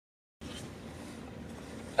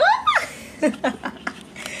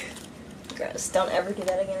Girls, don't ever do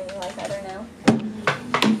that again in your life ever now.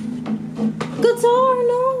 Guitar,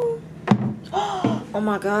 no. Oh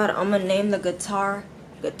my god, I'm gonna name the guitar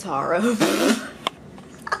Guitara.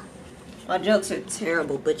 My jokes are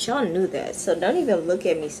terrible, but y'all knew that, so don't even look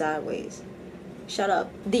at me sideways. Shut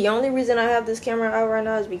up. The only reason I have this camera out right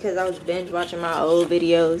now is because I was binge watching my old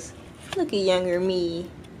videos. Look at younger me.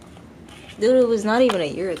 Dude, it was not even a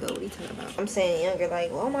year ago. What are you talking about? I'm saying younger,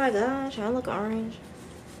 like, oh my gosh, I look orange.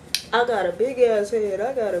 I got a big ass head.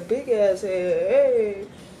 I got a big ass head. Hey.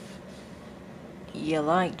 You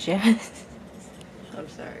like jazz? I'm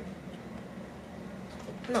sorry.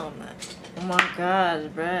 No, I'm not. Oh my gosh,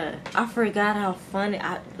 bruh. I forgot how funny.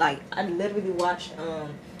 I literally watched I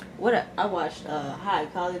watched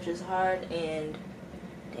Heyyy, College is Hard, and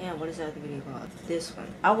damn, what is that other video called? This one.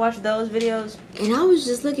 I watched those videos and I was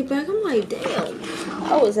just looking back, I'm like, damn,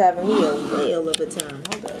 I was having me a whale of a time.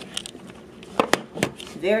 Hold up.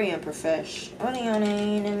 Very unprofessional.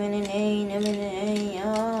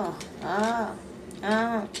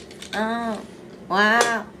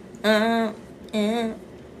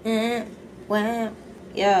 Wow.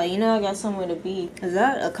 Yeah, you know I got somewhere to be. Is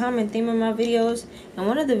that a common theme in my videos? In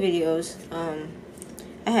one of the videos,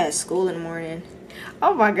 I had school in the morning.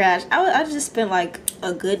 Oh my gosh, I just spent like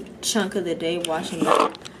a good chunk of the day watching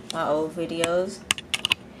my old videos.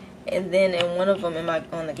 And then in one of them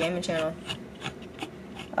on the gaming channel,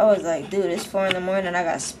 I was like, dude, it's 4 in the morning. I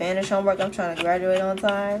got Spanish homework. I'm trying to graduate on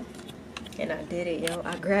time. And I did it, yo.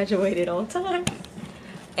 I graduated on time.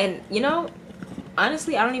 And, you know,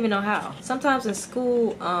 honestly, I don't even know how. Sometimes in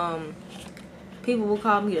school, people will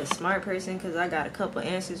call me the smart person because I got a couple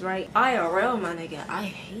answers right. IRL, my nigga, I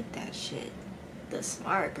hate that shit. The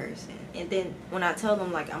smart person. And then when I tell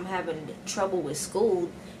them, like, I'm having trouble with school,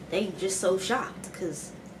 they just so shocked.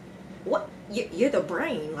 Because, what? You're the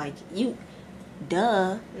brain. Like, you...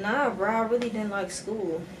 Duh. Nah, bro, I really didn't like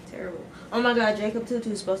school. Terrible. Oh my god, Jacob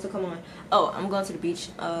Tutu's supposed to come on. Oh, I'm going to the beach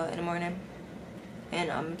in the morning. And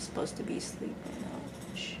I'm supposed to be sleeping.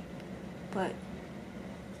 But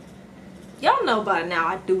y'all know by now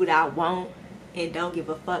I do what I want and don't give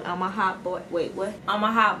a fuck. I'm a hot boy. Wait, what? I'm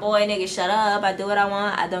a hot boy, nigga. Shut up. I do what I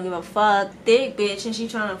want. I don't give a fuck. Thick bitch, and she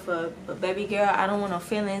trying to fuck. But baby girl, I don't want no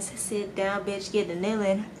feelings. Sit down, bitch. Get the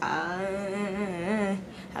kneeling. I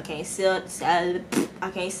can't say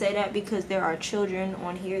that because there are children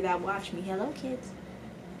on here that watch me. Hello, kids.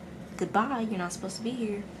 Goodbye. You're not supposed to be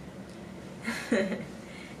here.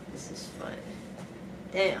 This is fun.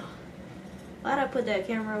 Damn. Why'd I put that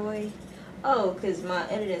camera away? Oh, because my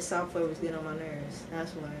editing software was getting on my nerves.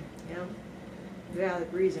 That's why. You know?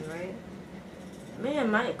 Valid reason, right? Man,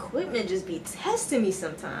 my equipment just be testing me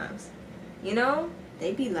sometimes. You know?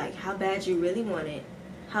 They be like, how bad you really want it?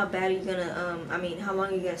 How bad are you gonna, how long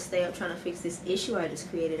are you gonna stay up trying to fix this issue I just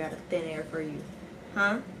created out of thin air for you?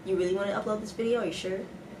 Huh? You really want to upload this video? Are you sure?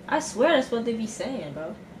 I swear that's what they be saying,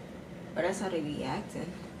 bro. Or that's how they be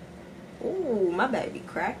acting. Ooh, my back be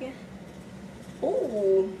cracking.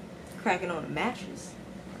 Ooh, cracking on the mattress.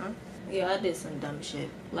 Huh? Yeah, I did some dumb shit.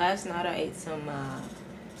 Last night I ate some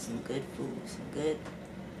good food.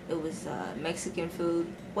 It was Mexican food.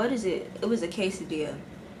 What is it? It was a quesadilla.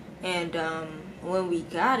 And when we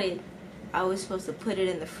got it, I was supposed to put it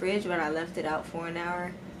in the fridge, but I left it out for an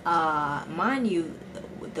hour. Mind you,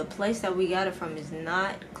 the place that we got it from is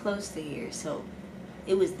not close to here, so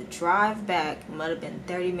it was the drive back, might have been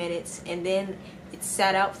 30 minutes, and then it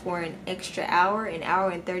sat out for an extra hour, an hour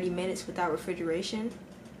and 30 minutes without refrigeration.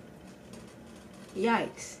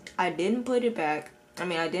 Yikes. I didn't put it back. I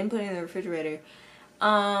didn't put it in the refrigerator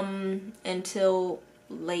until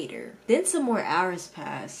later. Then some more hours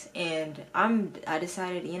passed, and I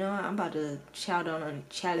decided, you know, I'm about to chow down on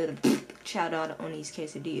these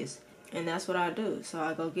quesadillas. And that's what I do. So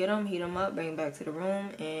I go get them, heat them up, bring them back to the room,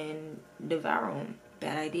 and devour them.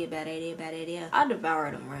 Bad idea, bad idea, bad idea. I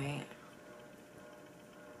devoured them, right?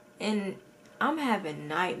 And I'm having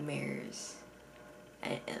nightmares,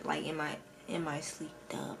 like in my sleep.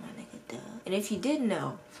 Duh, my nigga, duh. And if you didn't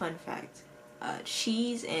know, fun fact,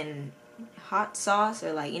 cheese and hot sauce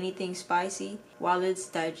or like anything spicy, while it's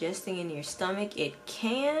digesting in your stomach, it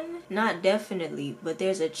can, not definitely, but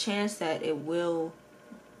there's a chance that it will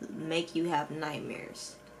make you have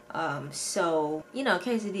nightmares. So, you know,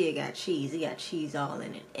 quesadilla got cheese. It got cheese all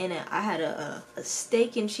in it. And I had a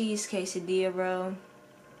steak and cheese quesadilla, bro.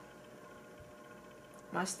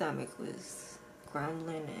 My stomach was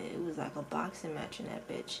grumbling. It was like a boxing match in that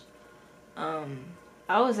bitch. I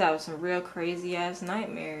was having some real crazy ass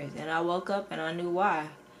nightmares, and I woke up and I knew why.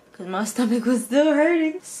 Cause my stomach was still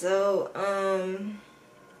hurting. So,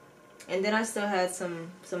 And then I still had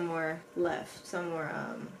some more left. Some more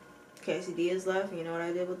quesadillas left. You know what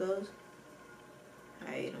I did with those?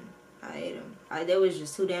 I ate them. They was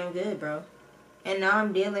just too damn good, bro. And now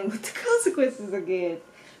I'm dealing with the consequences again.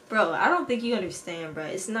 Bro, I don't think you understand, bro.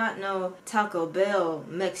 It's not no Taco Bell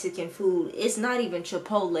Mexican food. It's not even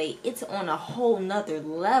Chipotle. It's on a whole nother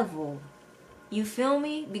level. You feel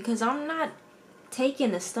me? Because I'm not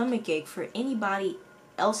taking a stomachache for anybody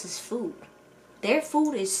else's food. Their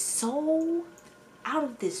food is so out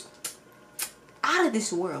of this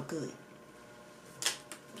world good.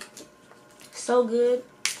 So good.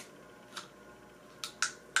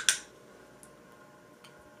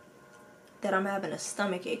 That I'm having a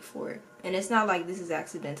stomachache for it. And it's not like this is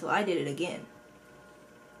accidental. I did it again.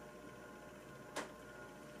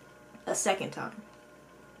 A second time.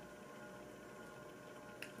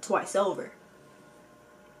 Twice over.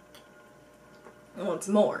 Once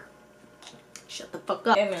more. Shut the fuck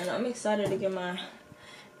up. Hey man, I'm excited to get my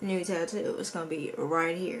new tattoo. It's gonna be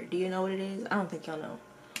right here. Do you know what it is? I don't think y'all know.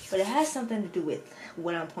 But it has something to do with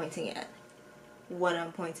what I'm pointing at.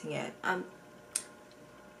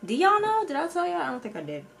 Do y'all know? Did I tell y'all? I don't think I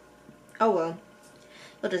did. Oh well.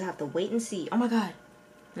 You'll just have to wait and see. Oh my god.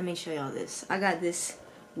 Let me show y'all this. I got this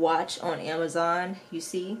watch on Amazon. You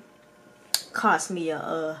see? Cost me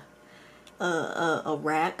a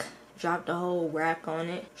rack. Dropped a whole rack on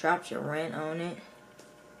it. Dropped your rent on it.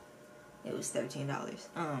 It was $13.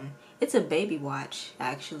 It's a baby watch,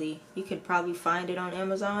 actually. You could probably find it on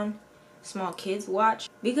Amazon. Small kids watch.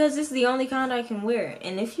 Because it's the only kind I can wear.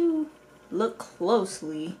 And if you look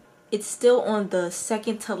closely, it's still on the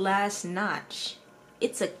second to last notch.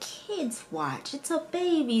 It's a kid's watch. It's a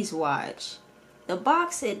baby's watch. The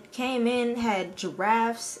box it came in had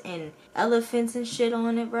giraffes and elephants and shit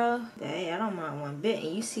on it, bro. Hey, I don't mind one bit.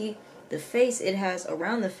 And you see the face it has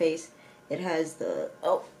around the face. It has the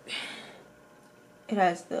it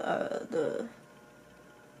has the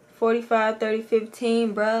 45, 30,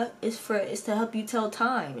 15, bruh. It's to help you tell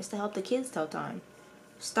time. It's to help the kids tell time.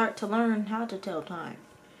 Start to learn how to tell time.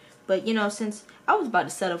 But you know, since I was about to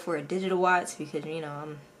settle for a digital watch because you know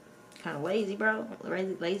I'm kind of lazy, bro.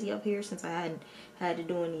 Lazy up here since I hadn't had to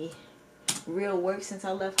do any real work since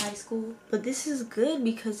I left high school. But this is good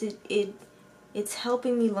because it's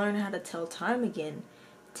helping me learn how to tell time again.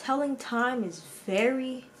 Telling time is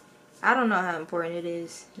very, I don't know how important it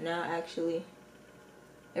is now. Actually,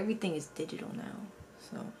 everything is digital now,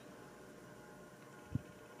 so.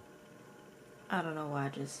 I don't know why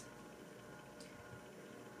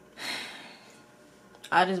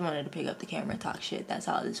I just wanted to pick up the camera and talk shit. That's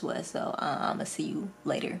all this was. So I'ma see you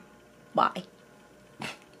later. Bye.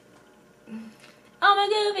 I'ma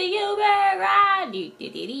give you a ride.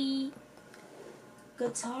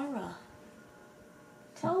 Guitarra.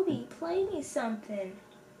 Toby, play me something.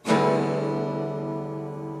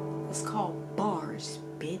 It's called bars,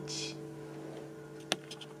 bitch.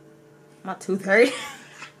 My tooth hurt.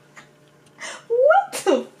 What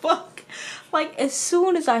the fuck? Like, as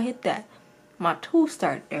soon as I hit that, my tooth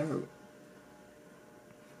started to hurt.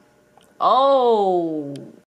 Oh.